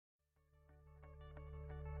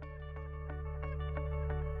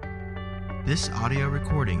This audio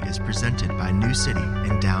recording is presented by New City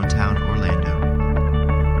in downtown Orlando.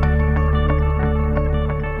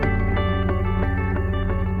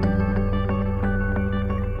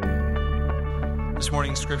 This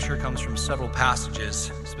morning's scripture comes from several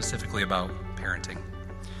passages specifically about parenting.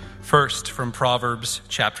 First, from Proverbs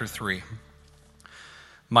chapter 3.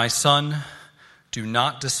 My son, do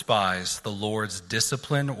not despise the Lord's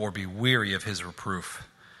discipline or be weary of his reproof.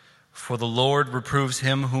 For the Lord reproves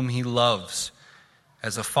him whom he loves,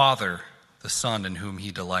 as a father the son in whom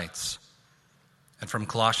he delights. And from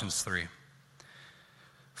Colossians 3.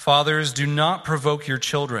 Fathers, do not provoke your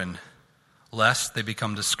children, lest they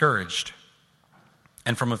become discouraged.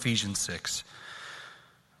 And from Ephesians 6.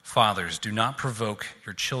 Fathers, do not provoke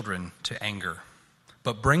your children to anger,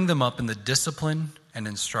 but bring them up in the discipline and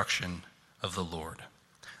instruction of the Lord.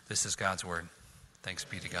 This is God's word. Thanks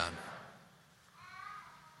be to God.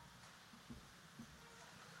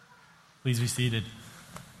 Please be seated.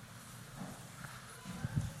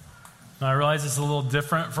 Now, I realize it's a little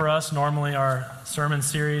different for us. Normally our sermon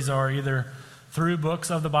series are either through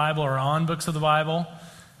books of the Bible or on books of the Bible.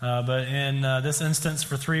 But in this instance,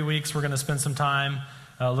 for 3 weeks, we're going to spend some time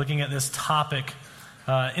looking at this topic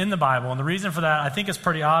in the Bible. And the reason for that, I think, is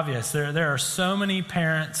pretty obvious. There are so many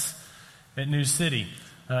parents at New City,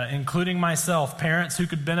 including myself, parents who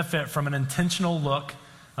could benefit from an intentional look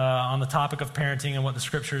on the topic of parenting and what the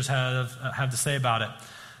scriptures have to say about it.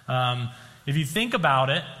 If you think about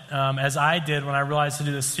it, as I did when I realized to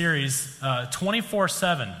do this series,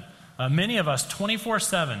 24/7, many of us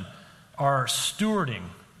 24/7 are stewarding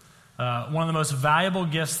one of the most valuable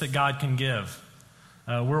gifts that God can give.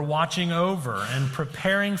 We're watching over and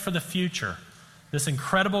preparing for the future, this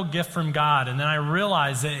incredible gift from God. And then I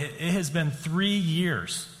realized that it has been 3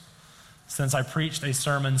 years since I preached a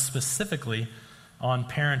sermon specifically on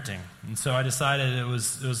parenting. And so I decided it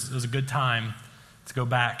was a good time to go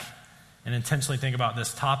back and intentionally think about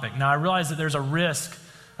this topic. Now, I realize that there's a risk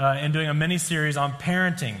in doing a mini-series on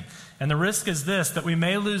parenting. And the risk is this, that we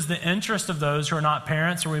may lose the interest of those who are not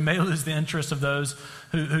parents, or we may lose the interest of those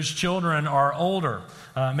whose children are older,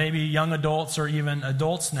 maybe young adults or even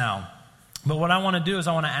adults now. But what I want to do is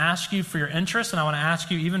I want to ask you for your interest, and I want to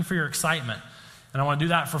ask you even for your excitement. And I want to do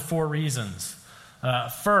that for 4 reasons.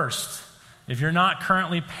 First, if you're not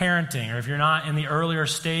currently parenting, or if you're not in the earlier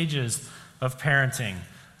stages of parenting,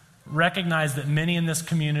 recognize that many in this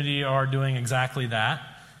community are doing exactly that,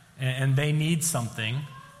 and they need something.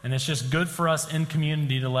 And it's just good for us in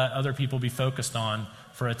community to let other people be focused on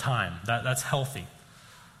for a time. That's healthy.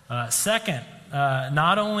 Second,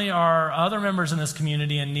 not only are other members in this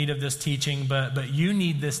community in need of this teaching, but you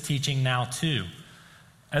need this teaching now too.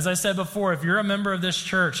 As I said before, if you're a member of this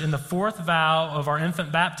church, in the 4th vow of our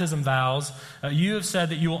infant baptism vows, you have said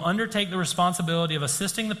that you will undertake the responsibility of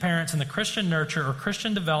assisting the parents in the Christian nurture or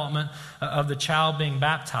Christian development of the child being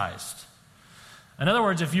baptized. In other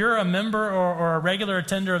words, if you're a member or a regular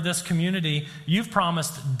attender of this community, you've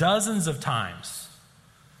promised dozens of times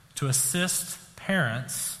to assist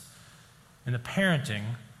parents in the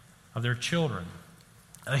parenting of their children.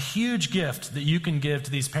 A huge gift that you can give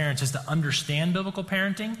to these parents is to understand biblical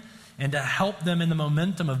parenting and to help them in the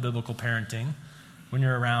momentum of biblical parenting when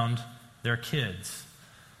you're around their kids.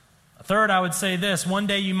 Third, I would say this: one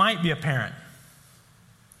day you might be a parent.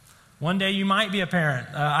 One day you might be a parent.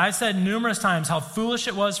 I said numerous times how foolish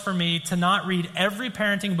it was for me to not read every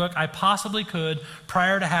parenting book I possibly could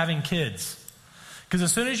prior to having kids. Because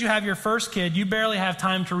as soon as you have your first kid, you barely have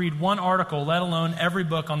time to read one article, let alone every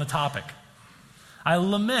book on the topic. I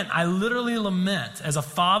literally lament, as a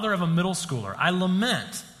father of a middle schooler, I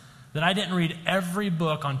lament that I didn't read every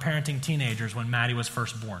book on parenting teenagers when Maddie was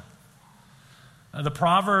first born. The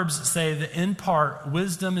Proverbs say that in part,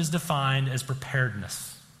 wisdom is defined as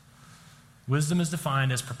preparedness. Wisdom is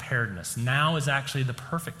defined as preparedness. Now is actually the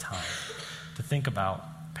perfect time to think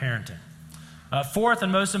about parenting. Fourth,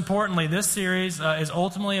 and most importantly, this series is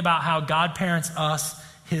ultimately about how God parents us,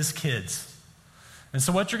 his kids. And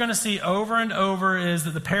so what you're going to see over and over is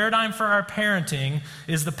that the paradigm for our parenting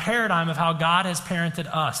is the paradigm of how God has parented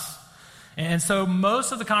us. And so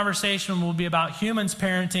most of the conversation will be about humans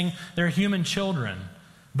parenting their human children.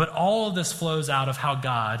 But all of this flows out of how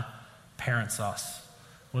God parents us,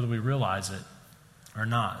 whether we realize it or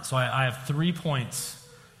not. So I have 3 points.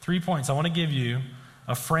 3 points. I want to give you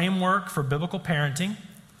a framework for biblical parenting.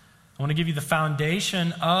 I want to give you the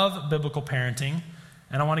foundation of biblical parenting.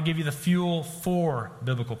 And I want to give you the fuel for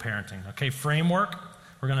biblical parenting. Okay, framework.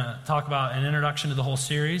 We're going to talk about an introduction to the whole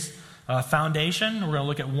series. Foundation. We're going to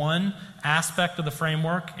look at one aspect of the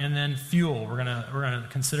framework, and then fuel. We're going to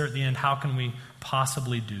consider at the end, how can we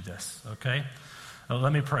possibly do this? Okay.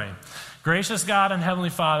 Let me pray. Gracious God and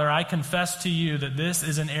Heavenly Father, I confess to you that this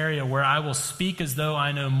is an area where I will speak as though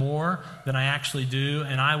I know more than I actually do,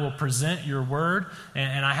 and I will present your word,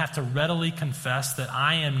 and I have to readily confess that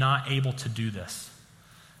I am not able to do this.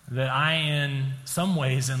 That I, in some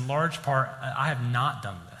ways, in large part, I have not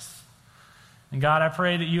done this. And God, I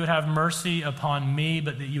pray that you would have mercy upon me,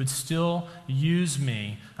 but that you would still use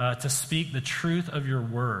me to speak the truth of your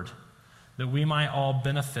word, that we might all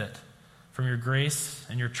benefit from your grace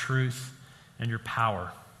and your truth and your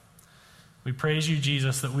power. We praise you,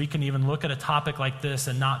 Jesus, that we can even look at a topic like this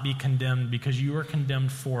and not be condemned because you are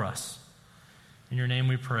condemned for us. In your name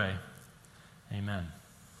we pray. Amen.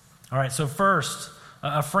 All right, so first,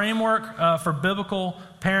 a framework for biblical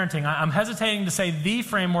parenting. I'm hesitating to say the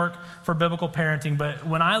framework for biblical parenting, but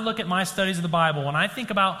when I look at my studies of the Bible, when I think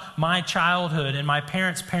about my childhood and my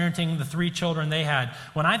parents parenting the 3 children they had,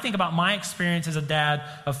 when I think about my experience as a dad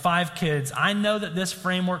of 5 kids, I know that this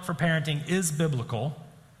framework for parenting is biblical,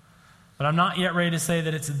 but I'm not yet ready to say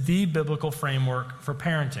that it's the biblical framework for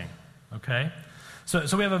parenting, okay?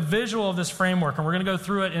 So we have a visual of this framework, and we're going to go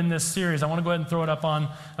through it in this series. I want to go ahead and throw it up on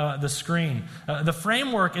the screen. The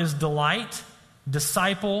framework is delight,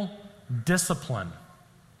 disciple, discipline.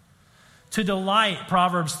 To delight,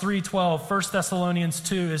 Proverbs 3:12, 1 Thessalonians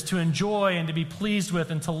 2, is to enjoy and to be pleased with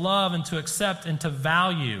and to love and to accept and to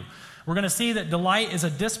value. We're going to see that delight is a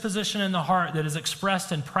disposition in the heart that is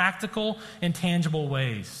expressed in practical and tangible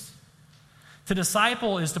ways. To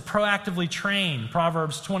disciple is to proactively train,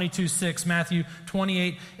 Proverbs 22:6, Matthew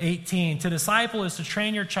 28:18. To disciple is to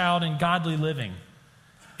train your child in godly living.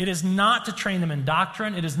 It is not to train them in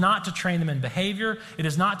doctrine. It is not to train them in behavior. It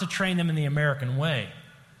is not to train them in the American way.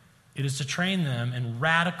 It is to train them in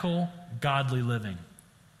radical, godly living.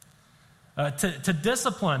 To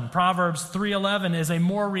discipline, Proverbs 3:11, is a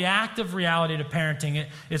more reactive reality to parenting.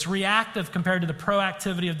 It's reactive compared to the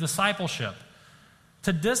proactivity of discipleship.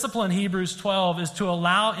 To discipline, Hebrews 12, is to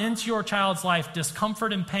allow into your child's life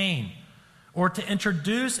discomfort and pain, or to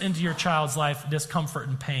introduce into your child's life discomfort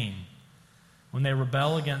and pain when they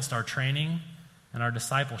rebel against our training and our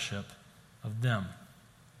discipleship of them.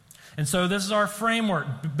 And so this is our framework.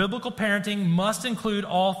 Biblical parenting must include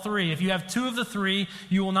all 3. If you have 2 of the 3,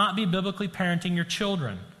 you will not be biblically parenting your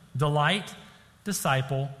children. Delight,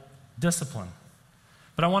 disciple, discipline.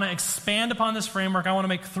 But I want to expand upon this framework. I want to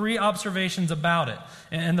make 3 observations about it.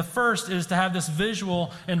 And the first is to have this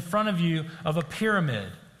visual in front of you of a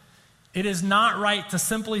pyramid. It is not right to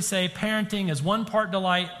simply say parenting is 1 part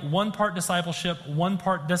delight, 1 part discipleship, 1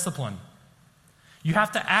 part discipline. You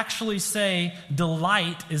have to actually say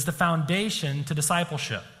delight is the foundation to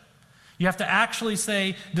discipleship. You have to actually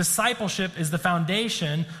say discipleship is the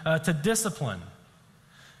foundation to discipline.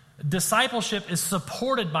 Discipleship is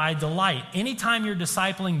supported by delight. Anytime you're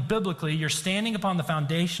discipling biblically, you're standing upon the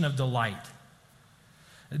foundation of delight.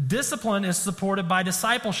 Discipline is supported by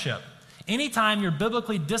discipleship. Anytime you're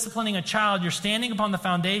biblically disciplining a child, you're standing upon the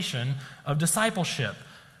foundation of discipleship.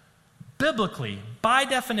 Biblically, by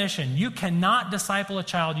definition, you cannot disciple a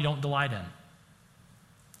child you don't delight in.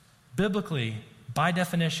 Biblically, by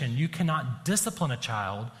definition, you cannot discipline a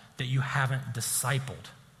child that you haven't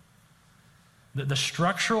discipled. The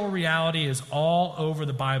structural reality is all over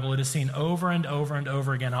the Bible. It is seen over and over and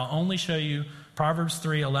over again. I'll only show you Proverbs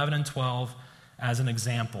 3, 11, and 12 as an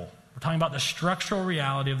example. We're talking about the structural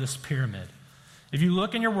reality of this pyramid. If you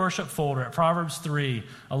look in your worship folder at Proverbs 3,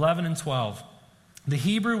 11, and 12, the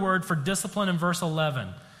Hebrew word for discipline in verse 11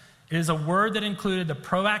 is a word that included the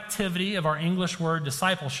proactivity of our English word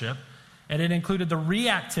discipleship, and it included the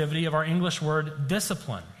reactivity of our English word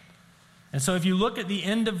discipline. And so if you look at the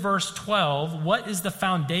end of verse 12, what is the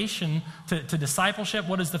foundation to discipleship?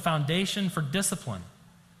 What is the foundation for discipline?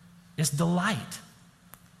 It's delight.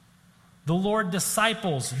 The Lord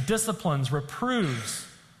disciples, disciplines, reproves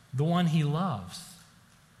the one he loves,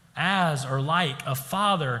 as or like a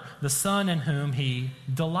father, the son in whom he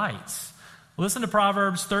delights. Listen to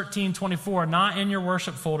Proverbs 13:24, not in your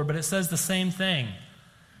worship folder, but it says the same thing.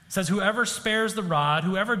 It says, whoever spares the rod,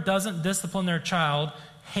 whoever doesn't discipline their child,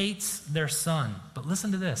 hates their son. But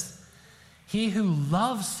listen to this. He who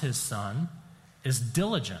loves his son is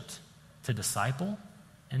diligent to disciple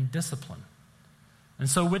and discipline. And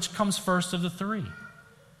so which comes first of the 3?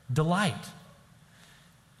 Delight.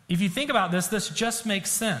 If you think about this, this just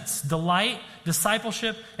makes sense. Delight,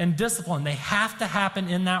 discipleship, and discipline, they have to happen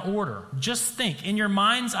in that order. Just think, in your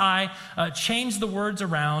mind's eye, change the words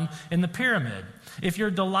around in the pyramid. If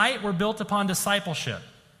your delight were built upon discipleship,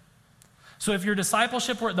 so if your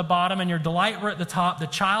discipleship were at the bottom and your delight were at the top, the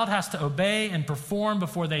child has to obey and perform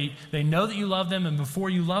before they know that you love them and before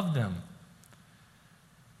you love them.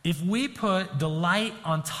 If we put delight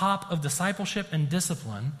on top of discipleship and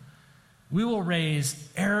discipline, we will raise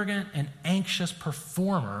arrogant and anxious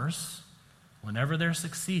performers whenever they're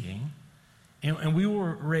succeeding, and we will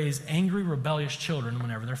raise angry, rebellious children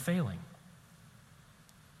whenever they're failing.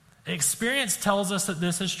 Experience tells us that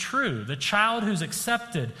this is true. The child who's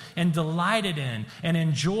accepted and delighted in and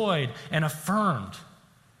enjoyed and affirmed,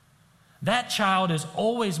 that child is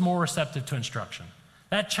always more receptive to instruction.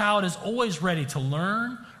 That child is always ready to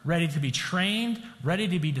learn, ready to be trained, ready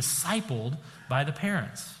to be discipled by the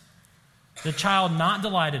parents. The child not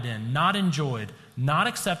delighted in, not enjoyed, not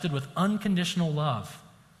accepted with unconditional love,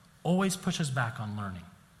 always pushes back on learning.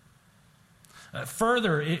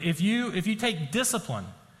 Further, if you take discipline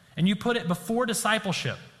and you put it before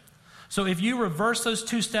discipleship, so if you reverse those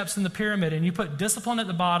two steps in the pyramid and you put discipline at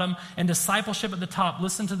the bottom and discipleship at the top,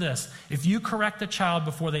 listen to this. If you correct the child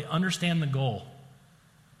before they understand the goal,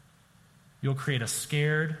 you'll create a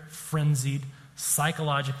scared, frenzied,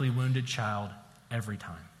 psychologically wounded child every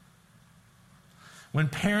time. When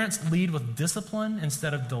parents lead with discipline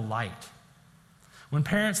instead of delight, when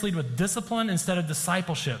parents lead with discipline instead of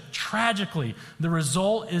discipleship, tragically, the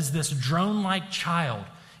result is this drone-like child.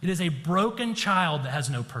 It is a broken child that has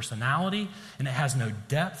no personality and it has no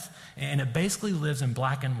depth, and it basically lives in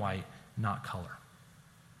black and white, not color.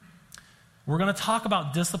 We're going to talk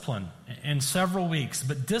about discipline in several weeks,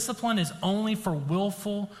 but discipline is only for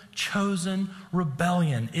willful, chosen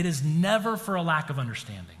rebellion. It is never for a lack of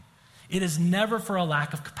understanding. It is never for a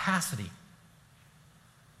lack of capacity.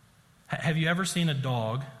 Have you ever seen a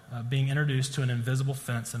dog being introduced to an invisible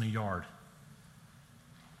fence in a yard?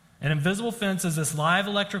 An invisible fence is this live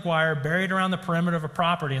electric wire buried around the perimeter of a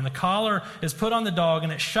property, and the collar is put on the dog,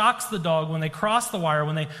 and it shocks the dog when they cross the wire,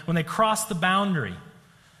 when they cross the boundary.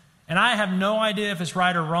 And I have no idea if it's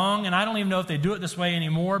right or wrong, and I don't even know if they do it this way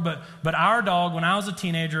anymore, but our dog, when I was a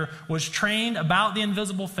teenager, was trained about the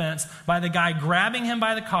invisible fence by the guy grabbing him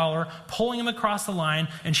by the collar, pulling him across the line,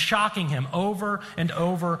 and shocking him over and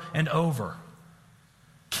over and over.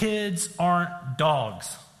 Kids aren't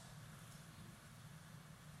dogs.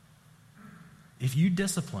 If you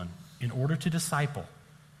discipline in order to disciple,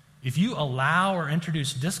 if you allow or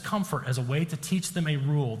introduce discomfort as a way to teach them a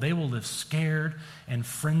rule, they will live scared and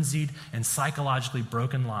frenzied and psychologically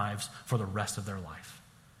broken lives for the rest of their life.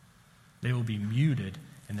 They will be muted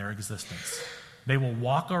in their existence. They will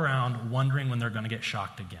walk around wondering when they're going to get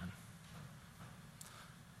shocked again.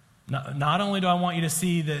 Not only do I want you to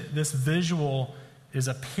see that this visual is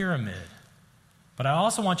a pyramid, but I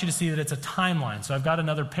also want you to see that it's a timeline. So I've got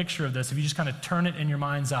another picture of this. If you just kind of turn it in your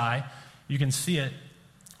mind's eye, you can see it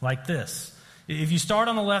like this. If you start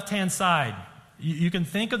on the left-hand side, you can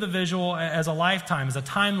think of the visual as a lifetime, as a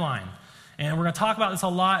timeline. And we're going to talk about this a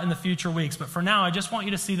lot in the future weeks. But for now, I just want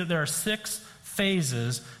you to see that there are 6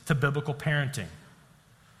 phases to biblical parenting.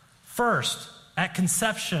 First, at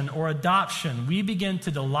conception or adoption, we begin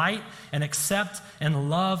to delight and accept and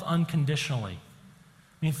love unconditionally.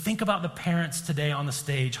 I mean, think about the parents today on the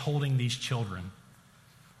stage holding these children.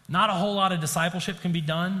 Not a whole lot of discipleship can be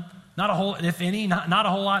done. Not a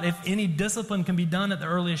whole lot, if any, discipline can be done at the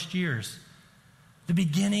earliest years. The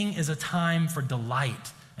beginning is a time for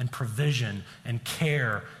delight and provision and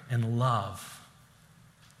care and love.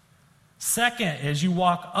 Second, as you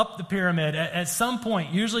walk up the pyramid, at some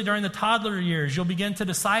point, usually during the toddler years, you'll begin to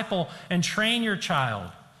disciple and train your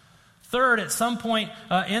child. Third, at some point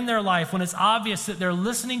in their life, when it's obvious that they're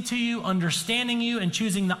listening to you, understanding you, and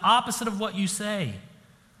choosing the opposite of what you say.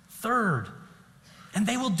 Third, and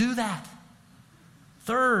they will do that.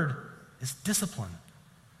 Third is discipline.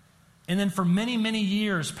 And then for many, many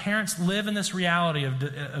years, parents live in this reality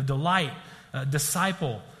of delight,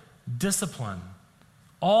 disciple, discipline.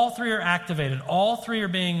 All 3 are activated. All 3 are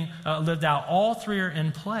being lived out. All 3 are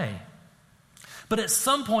in play. But at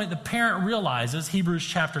some point, the parent realizes, Hebrews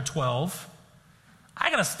chapter 12, I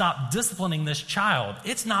got to stop disciplining this child.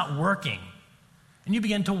 It's not working. And you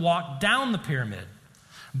begin to walk down the pyramid.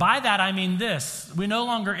 By that, I mean this. We no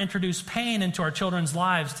longer introduce pain into our children's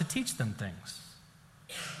lives to teach them things.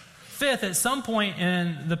 Fifth, at some point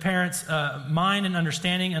in the parent's mind and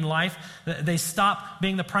understanding in life, they stop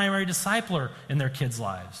being the primary discipler in their kids'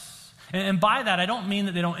 lives. And by that, I don't mean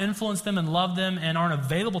that they don't influence them and love them and aren't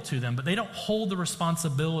available to them, but they don't hold the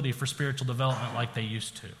responsibility for spiritual development like they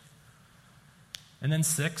used to. And then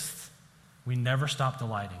sixth, we never stop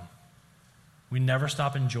delighting. We never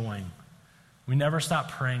stop enjoying. We never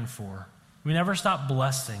stop praying for. We never stop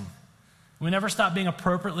blessing. We never stop being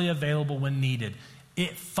appropriately available when needed.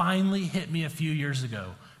 It finally hit me a few years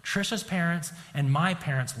ago. Trisha's parents and my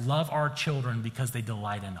parents love our children because they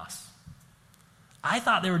delight in us. I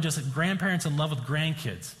thought they were just grandparents in love with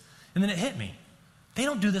grandkids. And then it hit me. They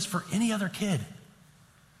don't do this for any other kid.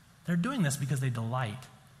 They're doing this because they delight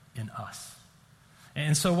in us.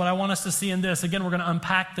 And so what I want us to see in this, again, we're going to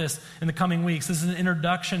unpack this in the coming weeks. This is an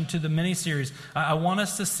introduction to the mini-series. I want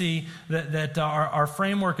us to see that our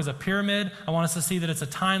framework is a pyramid. I want us to see that it's a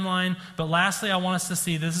timeline. But lastly, I want us to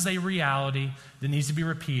see this is a reality that needs to be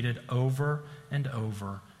repeated over and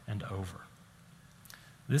over and over.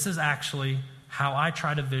 This is actually how I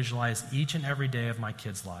try to visualize each and every day of my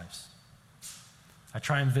kids' lives. I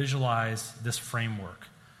try and visualize this framework.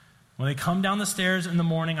 When they come down the stairs in the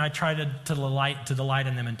morning, I try to delight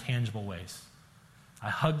in them in tangible ways. I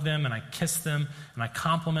hug them and I kiss them and I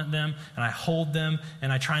compliment them and I hold them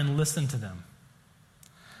and I try and listen to them.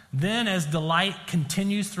 Then as delight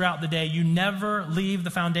continues throughout the day, you never leave the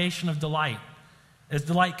foundation of delight. As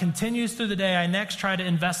delight continues through the day, I next try to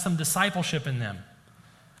invest some discipleship in them.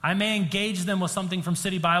 I may engage them with something from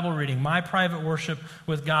City Bible reading, my private worship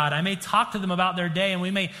with God. I may talk to them about their day, and we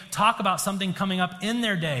may talk about something coming up in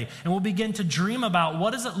their day, and we'll begin to dream about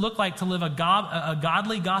what does it look like to live a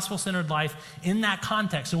godly, gospel-centered life in that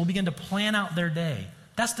context, and we'll begin to plan out their day.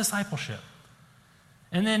 That's discipleship.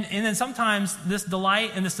 And then sometimes this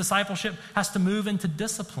delight and this discipleship has to move into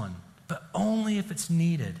discipline, but only if it's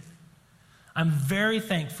needed. I'm very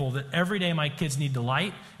thankful that every day my kids need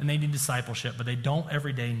delight and they need discipleship, but they don't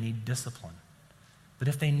every day need discipline. But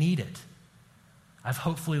if they need it, I've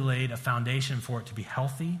hopefully laid a foundation for it to be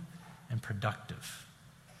healthy and productive.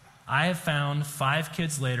 I have found 5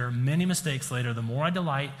 kids later, many mistakes later, the more I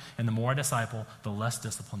delight and the more I disciple, the less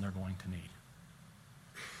discipline they're going to need.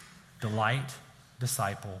 Delight,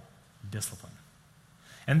 disciple, discipline.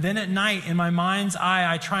 And then at night, in my mind's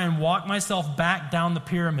eye, I try and walk myself back down the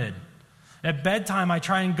pyramid. At bedtime, I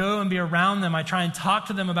try and go and be around them. I try and talk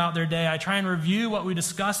to them about their day. I try and review what we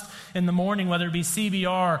discussed in the morning, whether it be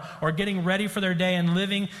CBR or getting ready for their day and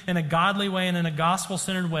living in a godly way and in a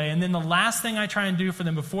gospel-centered way. And then the last thing I try and do for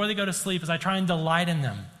them before they go to sleep is I try and delight in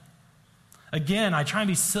them. Again, I try and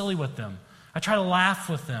be silly with them. I try to laugh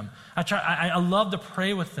with them. I love to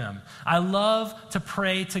pray with them. I love to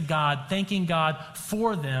pray to God, thanking God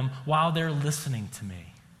for them while they're listening to me.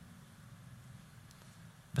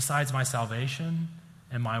 Besides my salvation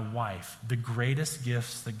and my wife, the greatest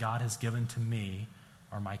gifts that God has given to me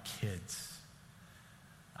are my kids.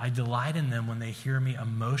 I delight in them when they hear me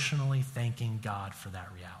emotionally thanking God for that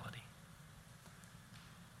reality.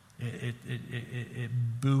 It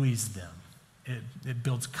buoys them. It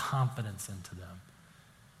builds confidence into them.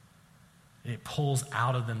 It pulls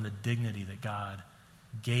out of them the dignity that God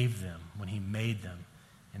gave them when he made them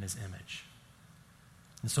in his image.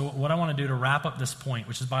 And so what I want to do to wrap up this point,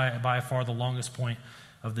 which is by far the longest point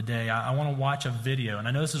of the day, I want to watch a video. And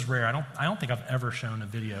I know this is rare. I don't think I've ever shown a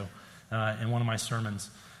video in one of my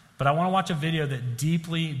sermons. But I want to watch a video that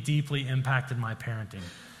deeply, deeply impacted my parenting.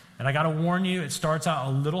 And I got to warn you, it starts out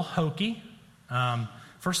a little hokey.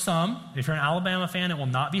 For some, if you're an Alabama fan, it will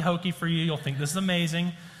not be hokey for you. You'll think this is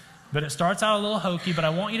amazing. But it starts out a little hokey, but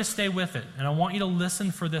I want you to stay with it. And I want you to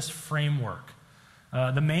listen for this framework.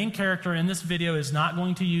 The main character in this video is not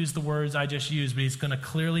going to use the words I just used, but he's going to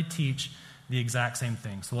clearly teach the exact same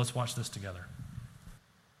thing. So let's watch this together.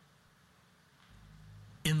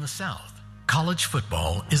 In the South, college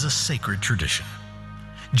football is a sacred tradition.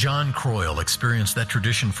 John Croyle experienced that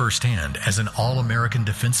tradition firsthand as an All-American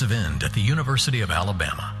defensive end at the University of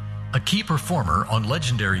Alabama, a key performer on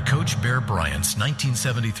legendary Coach Bear Bryant's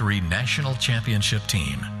 1973 national championship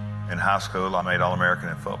team. In high school, I made All-American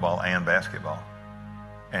in football and basketball.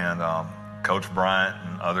 And Coach Bryant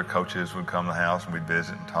and other coaches would come to the house and we'd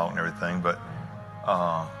visit and talk and everything. But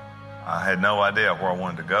I had no idea where I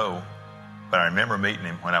wanted to go. But I remember meeting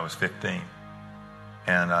him when I was 15.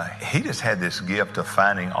 And he just had this gift of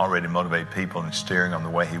finding already motivated people and steering them the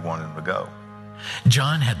way he wanted them to go.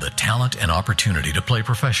 John had the talent and opportunity to play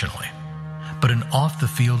professionally. But an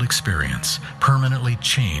off-the-field experience permanently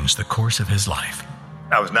changed the course of his life.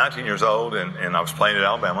 I was 19 years old and I was playing at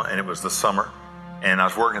Alabama, and it was the summer. And I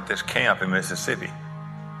was working at this camp in Mississippi.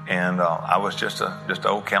 And I was just an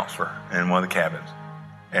old counselor in one of the cabins.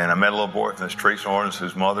 And I met a little boy from the streets in Orange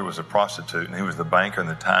whose mother was a prostitute, and he was the banker and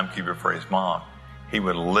the timekeeper for his mom. He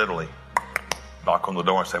would literally knock on the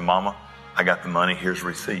door and say, "Mama, I got the money, here's a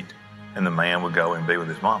receipt." And the man would go and be with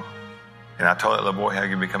his mama. And I told that little boy how he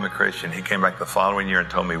could become a Christian. He came back the following year and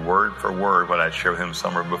told me word for word what I'd shared with him the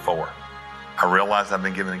summer before. I realized I've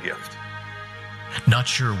been given a gift. Not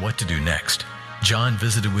sure what to do next, John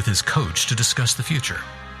visited with his coach to discuss the future.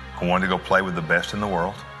 I wanted to go play with the best in the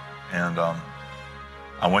world. And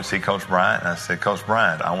I went to see Coach Bryant, and I said, Coach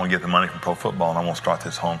Bryant, I want to get the money from pro football, and I want to start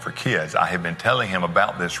this home for kids. I had been telling him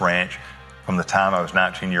about this ranch from the time I was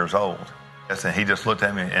 19 years old. And he just looked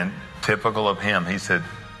at me, and typical of him, he said,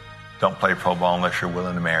 don't play pro ball unless you're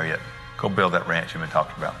willing to marry it. Go build that ranch you've been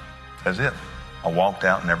talking about. That's it. I walked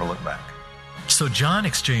out and never looked back. So John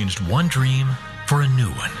exchanged one dream for a new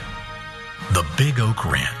one, the Big Oak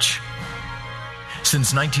Ranch.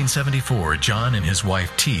 Since 1974, John and his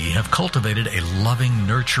wife T have cultivated a loving,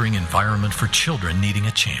 nurturing environment for children needing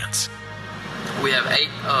a chance. We have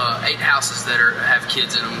eight houses that have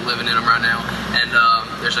kids in them, living in them right now, and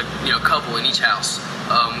there's a couple in each house.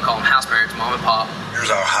 We call them house parents, mom and pop.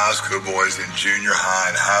 Here's our high school boys in junior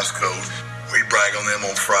high and high school. We brag on them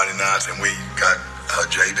on Friday nights, and we got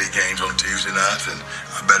JV games on Tuesday nights, and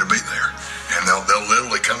I better be there. And they'll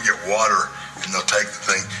literally come get water, and they'll take the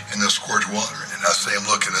thing and they'll squirt water. And I see them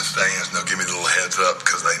look in the stands, and they'll give me the little heads up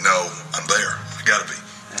because they know I'm there. I gotta be.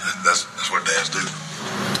 That's what dads do.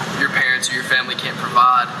 Your parents or your family can't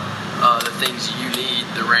provide the things you need.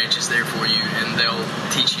 The ranch is there for you, and they'll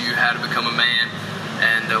teach you how to become a man,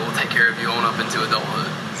 and will take care of you on up into adulthood.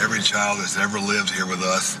 Every child that's ever lived here with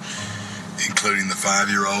us, including the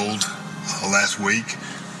 5-year-old last week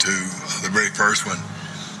to the very first one,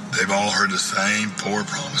 they've all heard the same 4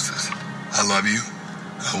 promises. I love you.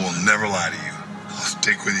 I will never lie to you. I'll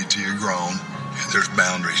stick with you till you're grown, and there's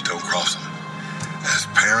boundaries. Don't cross them. As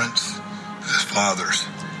parents, as fathers,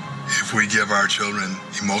 if we give our children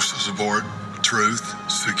emotional support, truth,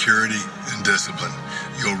 security, and discipline,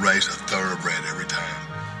 you'll raise a thoroughbred every time.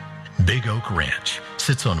 Big Oak Ranch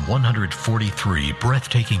sits on 143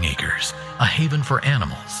 breathtaking acres, a haven for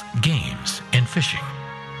animals, games, and fishing.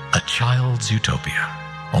 A child's utopia.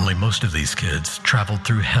 Only most of these kids traveled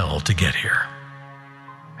through hell to get here.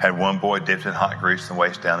 Had one boy dipped in hot grease and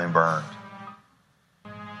waist down and burned.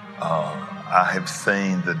 I have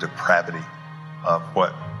seen the depravity of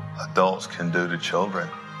what adults can do to children.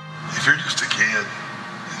 If you're just a kid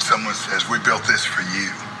and someone says, we built this for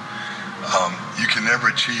you, you can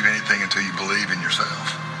never achieve anything until you believe in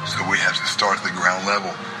yourself. So we have to start at the ground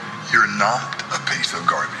level. You're not a piece of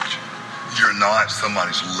garbage. You're not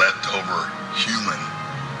somebody's leftover human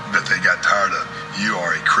that they got tired of. You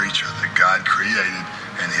are a creature that God created,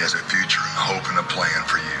 and He has a future and a hope and a plan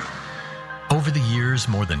for you. Over the years,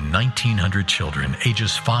 more than 1,900 children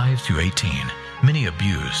ages 5 to 18, many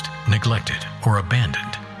abused, neglected, or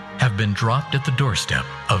abandoned, have been dropped at the doorstep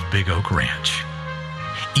of Big Oak Ranch.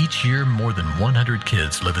 Each year, more than 100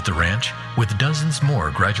 kids live at the ranch, with dozens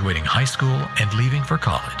more graduating high school and leaving for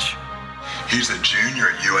college. He's a junior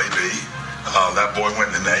at UAB. That boy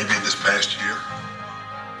went in the Navy this past year.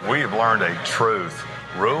 We have learned a truth.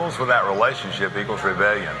 Rules without relationship equals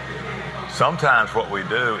rebellion. Sometimes what we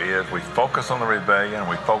do is we focus on the rebellion and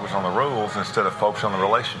we focus on the rules instead of focusing on the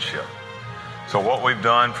relationship. So what we've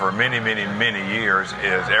done for many, many, many years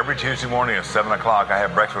is every Tuesday morning at 7 o'clock, I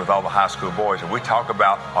have breakfast with all the high school boys, and we talk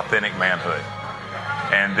about authentic manhood.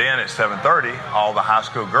 And then at 7:30, all the high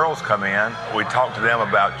school girls come in. We talk to them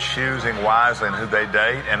about choosing wisely and who they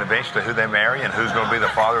date and eventually who they marry and who's going to be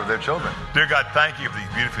the father of their children. Dear God, thank you for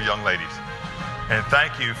these beautiful young ladies. And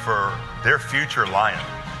thank you for their future lion.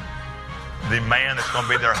 The man that's going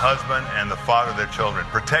to be their husband and the father of their children.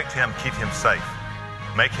 Protect him, keep him safe.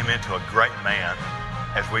 Make him into a great man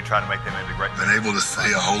as we try to make them into great men. Been able to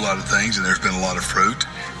say a whole lot of things, and there's been a lot of fruit.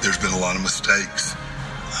 There's been a lot of mistakes.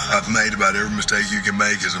 I've made about every mistake you can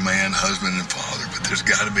make as a man, husband, and father, but there's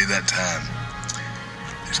got to be that time.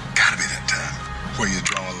 There's got to be that time where you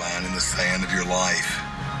draw a line in the sand of your life,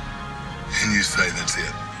 and you say, that's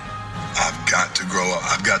it. I've got to grow up.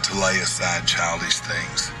 I've got to lay aside childish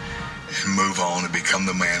things and move on and become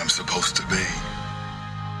the man I'm supposed to be.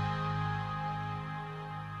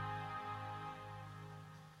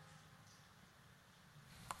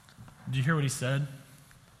 Did you hear what he said?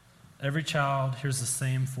 Every child hears the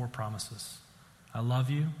same 4 promises. I love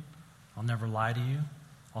you. I'll never lie to you.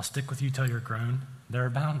 I'll stick with you till you're grown. There are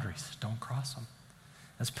boundaries. Don't cross them.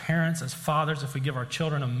 As parents, as fathers, if we give our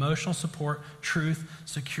children emotional support, truth,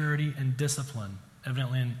 security, and discipline,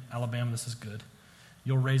 evidently in Alabama this is good,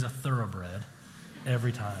 you'll raise a thoroughbred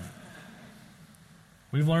every time.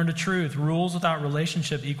 We've learned a truth. Rules without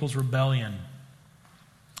relationship equals rebellion.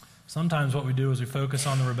 Sometimes what we do is we focus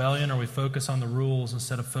on the rebellion or we focus on the rules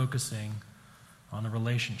instead of focusing on the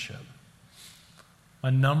relationship. My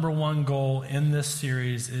number one goal in this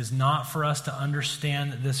series is not for us to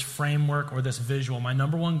understand this framework or this visual. My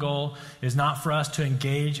number one goal is not for us to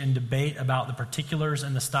engage in debate about the particulars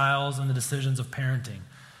and the styles and the decisions of parenting.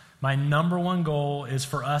 My number one goal is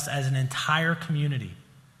for us as an entire community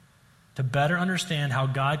to better understand how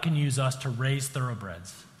God can use us to raise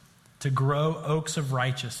thoroughbreds, to grow oaks of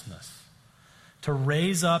righteousness, to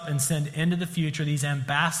raise up and send into the future these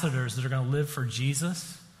ambassadors that are going to live for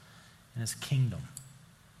Jesus and his kingdom.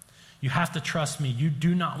 You have to trust me. You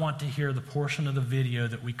do not want to hear the portion of the video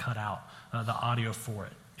that we cut out, the audio for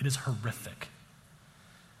it. It is horrific.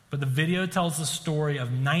 But the video tells the story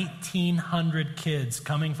of 1,900 kids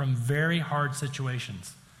coming from very hard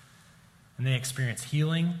situations. And they experience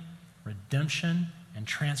healing, redemption, and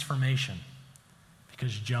transformation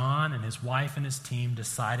because John and his wife and his team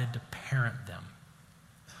decided to parent them.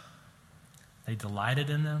 They delighted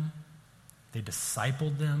in them. They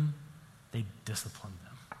discipled them. They disciplined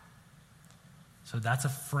them. So that's a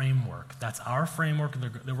framework. That's our framework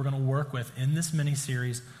that we're going to work with in this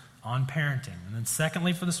mini-series on parenting. And then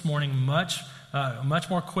secondly, for this morning, much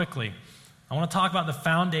more quickly, I want to talk about the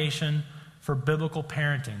foundation for biblical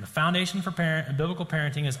parenting. The foundation for biblical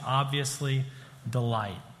parenting is obviously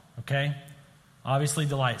delight, okay? Obviously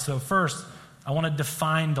delight. So first, I want to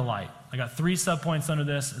define delight. I got 3 subpoints under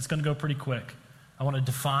this. It's going to go pretty quick. I want to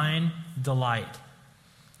define delight.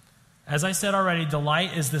 As I said already,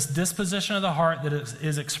 delight is this disposition of the heart that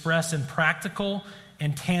is expressed in practical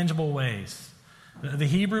and tangible ways. The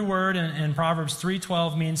Hebrew word in Proverbs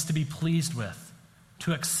 3:12 means to be pleased with,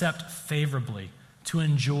 to accept favorably, to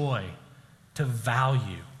enjoy, to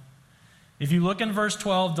value. If you look in verse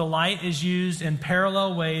 12, delight is used in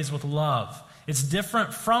parallel ways with love. It's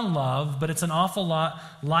different from love, but it's an awful lot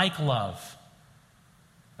like love.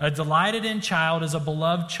 A delighted in child is a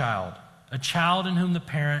beloved child, a child in whom the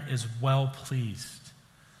parent is well pleased.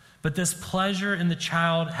 But this pleasure in the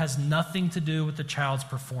child has nothing to do with the child's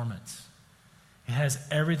performance. It has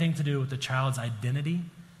everything to do with the child's identity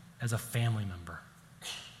as a family member.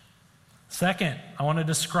 Second, I want to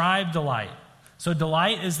describe delight. So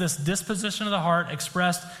delight is this disposition of the heart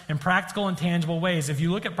expressed in practical and tangible ways. If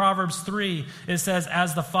you look at Proverbs 3, it says,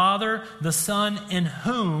 as the Father, the Son in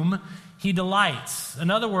whom he delights. In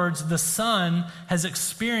other words, the Son has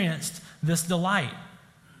experienced this delight.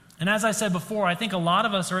 And as I said before, I think a lot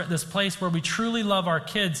of us are at this place where we truly love our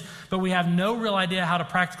kids, but we have no real idea how to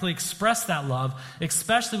practically express that love,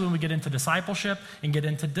 especially when we get into discipleship and get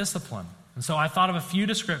into discipline. And so I thought of a few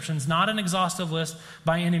descriptions, not an exhaustive list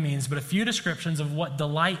by any means, but a few descriptions of what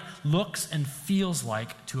delight looks and feels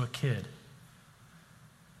like to a kid.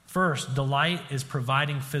 First, delight is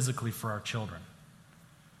providing physically for our children.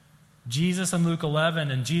 Jesus in Luke 11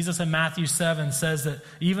 and Jesus in Matthew 7 says that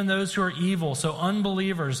even those who are evil, so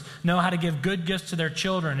unbelievers, know how to give good gifts to their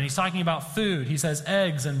children. And he's talking about food. He says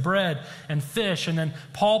eggs and bread and fish. And then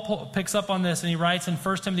Paul picks up on this and he writes in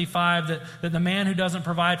 1 Timothy 5 that the man who doesn't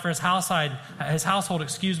provide for his household,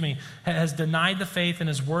 has denied the faith and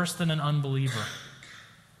is worse than an unbeliever.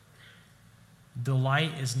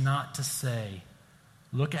 Delight is not to say,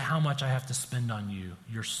 look at how much I have to spend on you.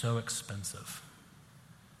 You're so expensive.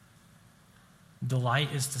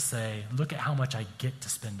 Delight is to say, look at how much I get to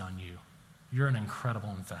spend on you. You're an incredible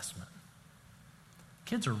investment.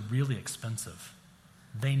 Kids are really expensive.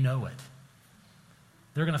 They know it.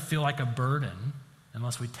 They're going to feel like a burden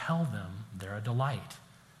unless we tell them they're a delight.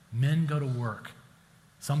 Men go to work.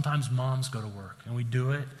 Sometimes moms go to work. And we do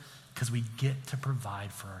it because we get to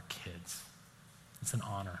provide for our kids. It's an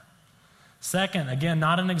honor. Second, again,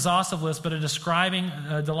 not an exhaustive list, but a describing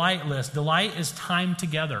delight list. Delight is time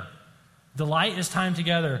together. Delight is time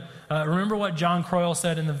together. Remember what John Croyle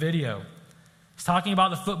said in the video. He's talking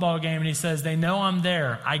about the football game, and he says, they know I'm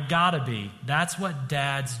there. I gotta be. That's what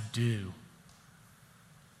dads do.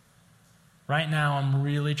 Right now, I'm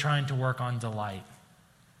really trying to work on delight.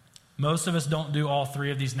 Most of us don't do all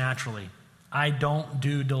 3 of these naturally. I don't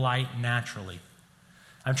do delight naturally.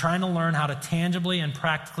 I'm trying to learn how to tangibly and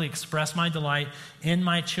practically express my delight in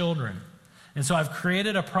my children. And so I've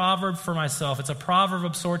created a proverb for myself. It's a proverb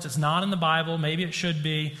of sorts. It's not in the Bible. Maybe it should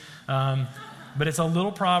be. But it's a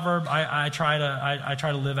little proverb I try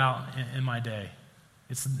to live out in my day.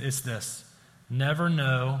 It's this. Never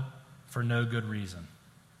know for no good reason.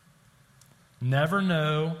 Never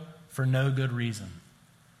know for no good reason.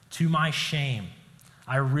 To my shame,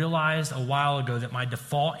 I realized a while ago that my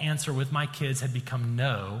default answer with my kids had become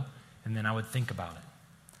no, and then I would think about it.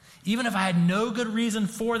 Even if I had no good reason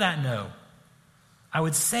for that no, I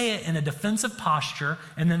would say it in a defensive posture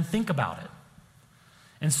and then think about it.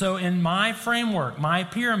 And so in my framework, my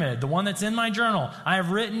pyramid, the one that's in my journal, I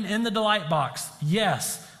have written in the delight box,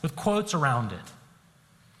 yes, with quotes around it.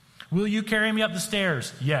 Will you carry me up the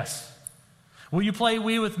stairs? Yes. Will you play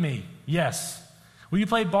Wii with me? Yes. Will you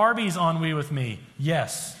play Barbies on Wii with me?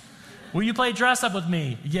 Yes. Will you play dress up with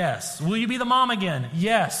me? Yes. Will you be the mom again?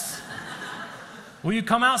 Yes. Will you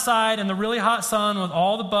come outside in the really hot sun with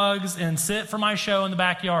all the bugs and sit for my show in the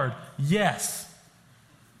backyard? Yes.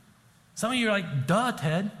 Some of you are like, duh,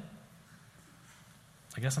 Ted.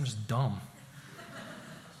 I guess I'm just dumb.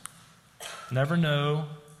 Never no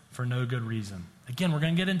for no good reason. Again, we're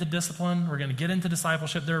going to get into discipline. We're going to get into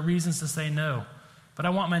discipleship. There are reasons to say no. But I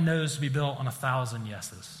want my no's to be built on 1,000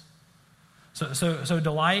 yeses. So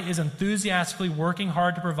delight is enthusiastically working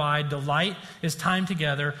hard to provide. Delight is time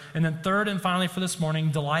together. And then third and finally for this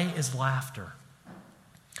morning, delight is laughter.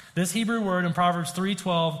 This Hebrew word in Proverbs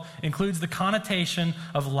 3:12 includes the connotation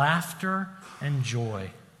of laughter and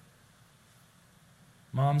joy.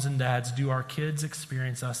 Moms and dads, do our kids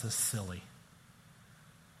experience us as silly?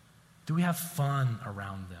 Do we have fun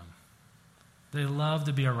around them? They love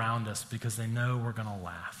to be around us because they know we're going to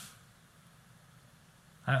laugh.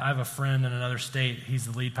 I have a friend in another state. He's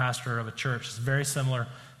the lead pastor of a church. It's very similar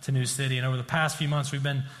to New City. And over the past few months, we've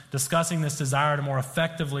been discussing this desire to more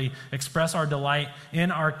effectively express our delight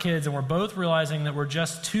in our kids. And we're both realizing that we're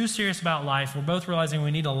just too serious about life. We're both realizing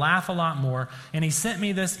we need to laugh a lot more. And he sent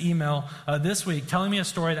me this email this week telling me a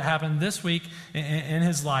story that happened this week in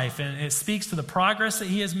his life. And it speaks to the progress that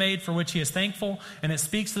he has made, for which he is thankful. And it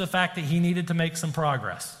speaks to the fact that he needed to make some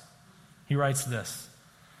progress. He writes this: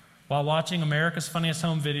 while watching America's Funniest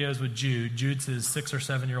Home Videos with Jude's his 6 or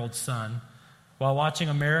 7-year-old son, while watching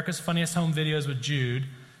America's Funniest Home Videos with Jude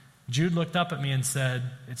looked up at me and said,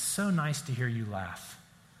 "It's so nice to hear you laugh.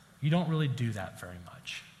 You don't really do that very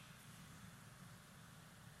much."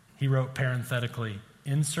 He wrote parenthetically,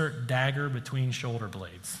 "Insert dagger between shoulder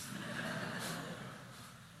blades."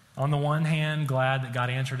 On the one hand, glad that God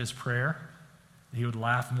answered his prayer, that he would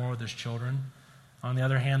laugh more with his children. On the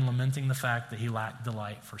other hand, lamenting the fact that he lacked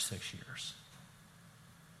delight for 6 years.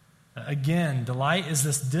 Again, delight is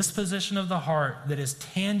this disposition of the heart that is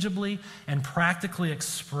tangibly and practically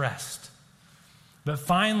expressed. But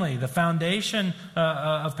finally, the foundation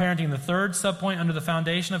of parenting, the third subpoint under the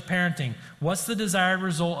foundation of parenting, what's the desired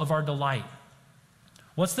result of our delight?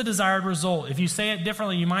 What's the desired result? If you say it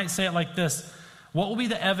differently, you might say it like this: what will be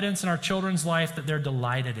the evidence in our children's life that they're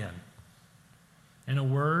delighted in? In a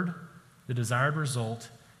word, the desired result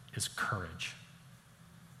is courage.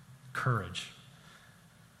 Courage.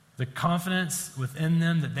 The confidence within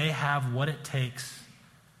them that they have what it takes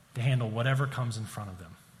to handle whatever comes in front of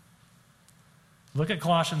them. Look at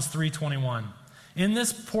Colossians 3:21. In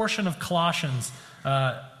this portion of Colossians,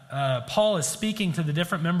 Paul is speaking to the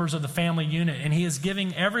different members of the family unit, and he is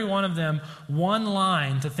giving every one of them one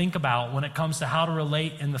line to think about when it comes to how to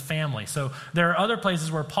relate in the family. So there are other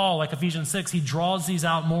places where Paul, like Ephesians 6, he draws these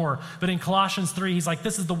out more. But in Colossians 3, he's like,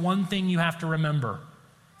 this is the one thing you have to remember.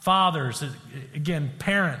 Fathers, again,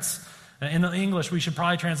 parents. In the English, we should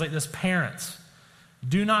probably translate this: parents.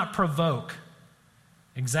 Do not provoke,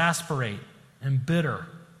 exasperate, embitter,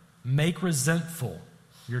 make resentful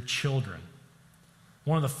your children.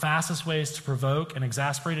 One of the fastest ways to provoke and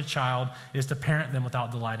exasperate a child is to parent them without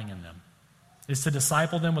delighting in them, is to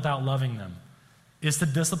disciple them without loving them, is to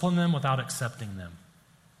discipline them without accepting them.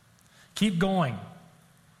 Keep going.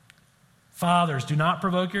 Fathers, do not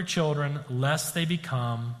provoke your children lest they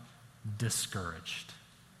become discouraged,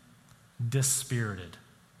 dispirited,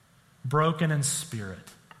 broken in spirit,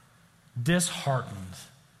 disheartened,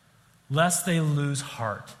 lest they lose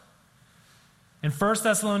heart. In 1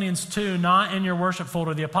 Thessalonians 2, not in your worship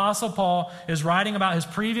folder, the Apostle Paul is writing about his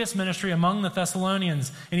previous ministry among the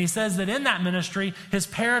Thessalonians. And he says that in that ministry, his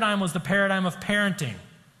paradigm was the paradigm of parenting.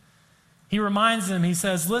 He reminds them, he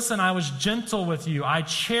says, listen, I was gentle with you. I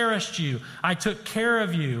cherished you. I took care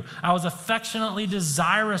of you. I was affectionately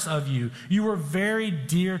desirous of you. You were very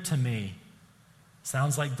dear to me.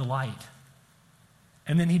 Sounds like delight.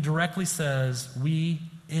 And then he directly says, we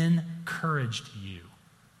encouraged you.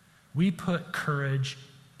 We put courage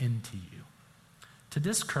into you. To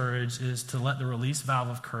discourage is to let the release valve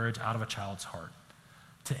of courage out of a child's heart.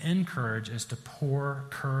 To encourage is to pour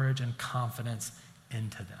courage and confidence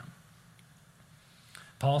into them.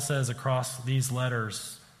 Paul says across these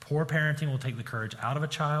letters, poor parenting will take the courage out of a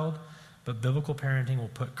child, but biblical parenting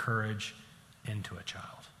will put courage into a child.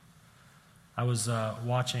 I was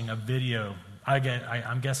watching a video.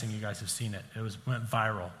 I'm guessing you guys have seen it. It went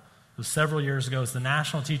viral. It was several years ago. It was the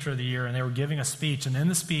National Teacher of the Year, and they were giving a speech. And in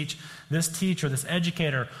the speech, this teacher, this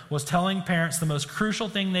educator, was telling parents the most crucial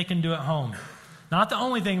thing they can do at home. Not the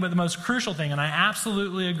only thing, but the most crucial thing, and I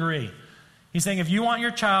absolutely agree. He's saying if you want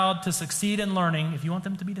your child to succeed in learning, if you want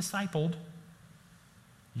them to be discipled,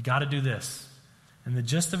 you got to do this. And the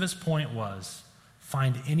gist of his point was,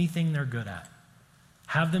 find anything they're good at.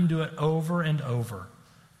 Have them do it over and over.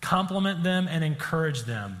 Compliment them and encourage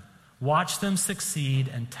them. Watch them succeed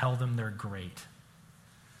and tell them they're great.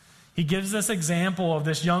 He gives this example of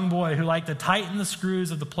this young boy who liked to tighten the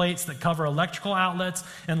screws of the plates that cover electrical outlets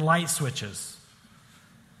and light switches.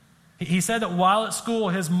 He said that while at school,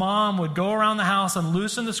 his mom would go around the house and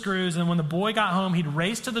loosen the screws, and when the boy got home, he'd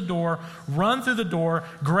race to the door, run through the door,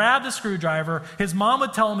 grab the screwdriver. His mom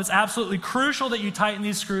would tell him it's absolutely crucial that you tighten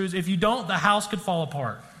these screws. If you don't, the house could fall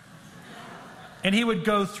apart. And he would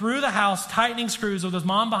go through the house tightening screws with his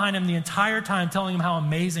mom behind him the entire time, telling him how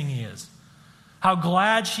amazing he is, how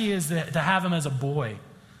glad she is to have him as a boy.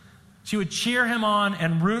 She would cheer him on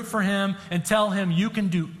and root for him and tell him, you can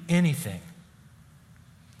do anything.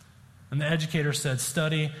 And the educator said,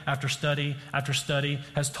 study after study after study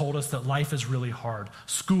has told us that life is really hard.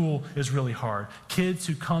 School is really hard. Kids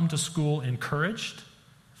who come to school encouraged,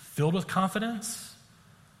 filled with confidence,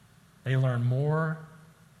 they learn more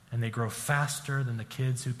and they grow faster than the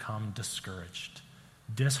kids who come discouraged,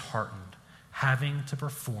 disheartened, having to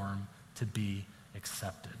perform to be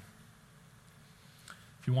accepted.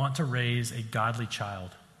 If you want to raise a godly child,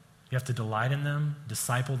 you have to delight in them,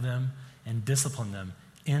 disciple them, and discipline them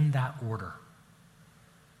in that order.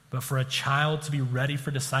 But for a child to be ready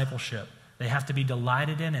for discipleship, they have to be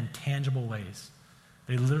delighted in tangible ways.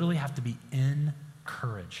 They literally have to be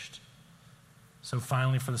encouraged. So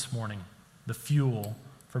finally for this morning, the fuel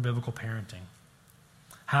for biblical parenting.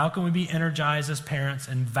 How can we be energized as parents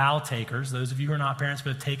and vow takers, those of you who are not parents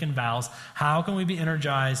but have taken vows, how can we be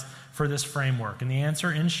energized for this framework? And the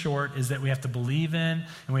answer, in short, is that we have to believe in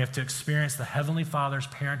and we have to experience the Heavenly Father's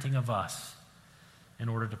parenting of us in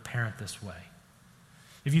order to parent this way.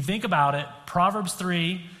 If you think about it, Proverbs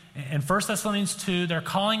 3 and 1 Thessalonians 2, they're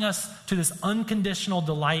calling us to this unconditional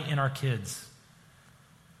delight in our kids.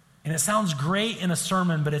 And it sounds great in a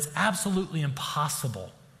sermon, but it's absolutely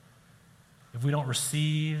impossible if we don't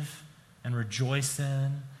receive and rejoice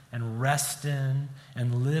in and rest in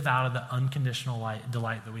and live out of the unconditional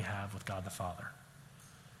delight that we have with God the Father.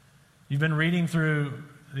 You've been reading through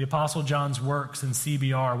the Apostle John's works in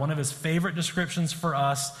CBR. One of his favorite descriptions for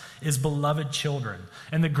us is beloved children.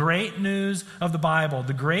 And the great news of the Bible,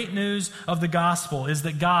 the great news of the gospel is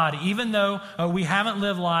that God, even though we haven't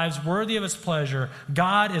lived lives worthy of his pleasure,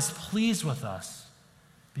 God is pleased with us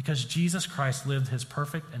because Jesus Christ lived his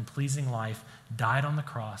perfect and pleasing life, died on the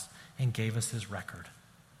cross, and gave us his record.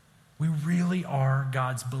 We really are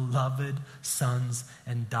God's beloved sons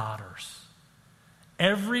and daughters.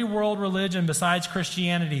 Every world religion besides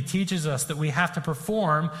Christianity teaches us that we have to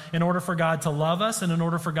perform in order for God to love us and in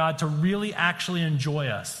order for God to really actually enjoy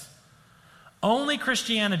us. Only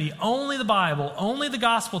Christianity, only the Bible, only the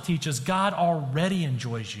gospel teaches God already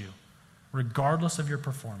enjoys you, regardless of your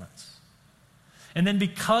performance. And then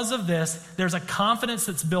because of this, there's a confidence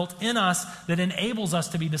that's built in us that enables us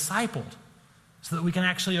to be discipled so that we can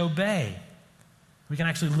actually obey. We can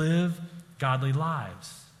actually live godly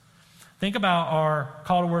lives. Think about our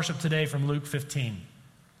call to worship today from Luke 15.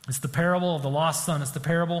 It's the parable of the lost son. It's the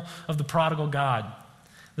parable of the prodigal God.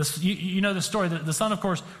 You know the story. The son, of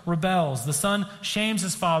course, rebels. The son shames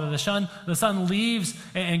his father. The son leaves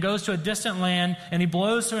and goes to a distant land, and he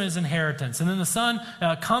blows through his inheritance. And then the son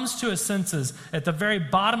comes to his senses at the very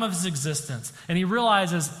bottom of his existence, and he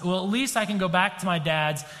realizes, well, at least I can go back to my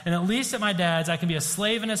dad's, and at least at my dad's I can be a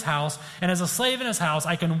slave in his house, and as a slave in his house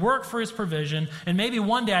I can work for his provision, and maybe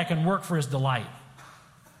one day I can work for his delight.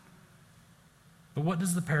 But what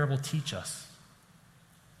does the parable teach us?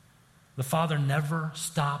 The father never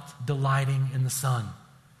stopped delighting in the son.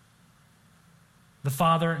 The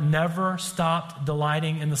father never stopped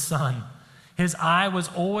delighting in the son. His eye was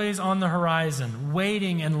always on the horizon,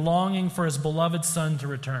 waiting and longing for his beloved son to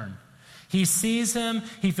return. He sees him,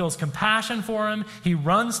 he feels compassion for him, he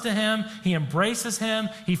runs to him, he embraces him,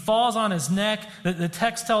 he falls on his neck. The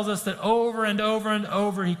text tells us that over and over and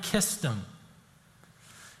over he kissed him.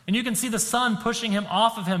 And you can see the son pushing him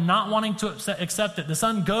off of him, not wanting to accept it. The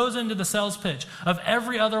son goes into the sales pitch of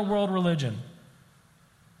every other world religion.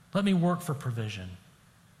 Let me work for provision.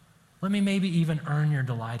 Let me maybe even earn your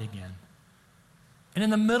delight again. And in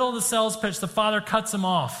the middle of the sales pitch, the father cuts him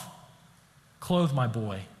off. Clothe my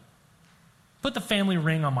boy. Put the family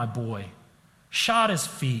ring on my boy. Shod his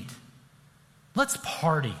feet. Let's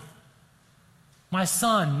party. My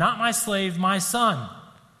son, not my slave, my son.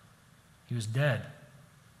 He was dead.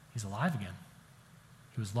 He's alive again.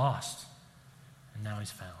 He was lost, and now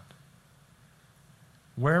he's found.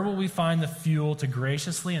 Where will we find the fuel to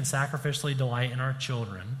graciously and sacrificially delight in our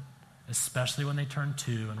children, especially when they turn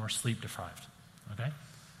 2 and we're sleep deprived? Okay?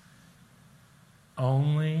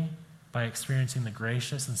 Only by experiencing the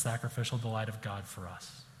gracious and sacrificial delight of God for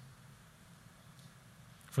us.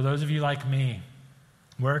 For those of you like me,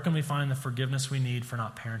 where can we find the forgiveness we need for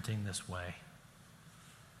not parenting this way?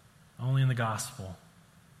 Only in the gospel,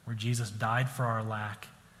 where Jesus died for our lack,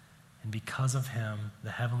 and because of him, the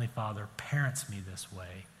Heavenly Father parents me this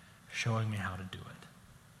way, showing me how to do it.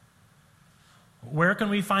 Where can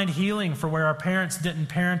we find healing for where our parents didn't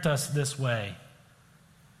parent us this way?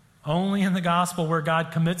 Only in the gospel, where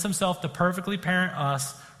God commits himself to perfectly parent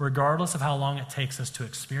us, regardless of how long it takes us to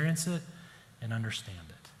experience it and understand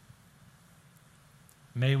it.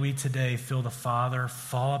 May we today feel the Father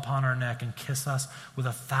fall upon our neck and kiss us with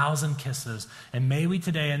 1,000 kisses. And may we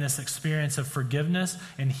today, in this experience of forgiveness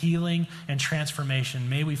and healing and transformation,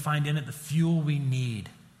 may we find in it the fuel we need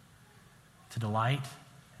to delight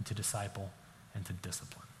and to disciple and to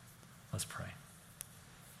discipline. Let's pray.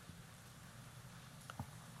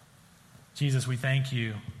 Jesus, we thank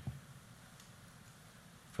you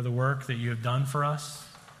for the work that you have done for us.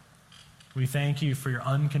 We thank you for your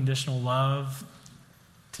unconditional love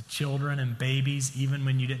to children and babies, even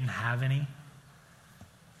when you didn't have any.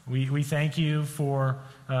 We thank you for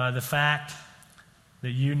the fact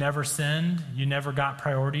that you never sinned, you never got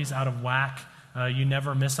priorities out of whack, you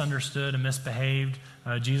never misunderstood and misbehaved.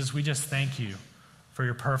 Jesus, we just thank you for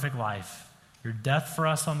your perfect life, your death for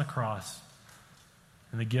us on the cross,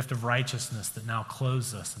 and the gift of righteousness that now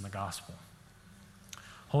clothes us in the gospel.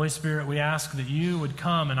 Holy Spirit, we ask that you would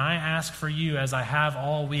come, and I ask for you, as I have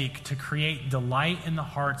all week, to create delight in the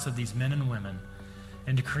hearts of these men and women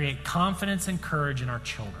and to create confidence and courage in our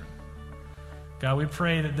children. God, we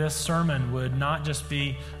pray that this sermon would not just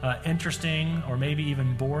be interesting or maybe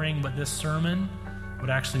even boring, but this sermon would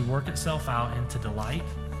actually work itself out into delight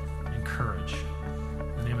and courage.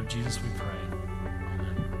 In the name of Jesus we pray.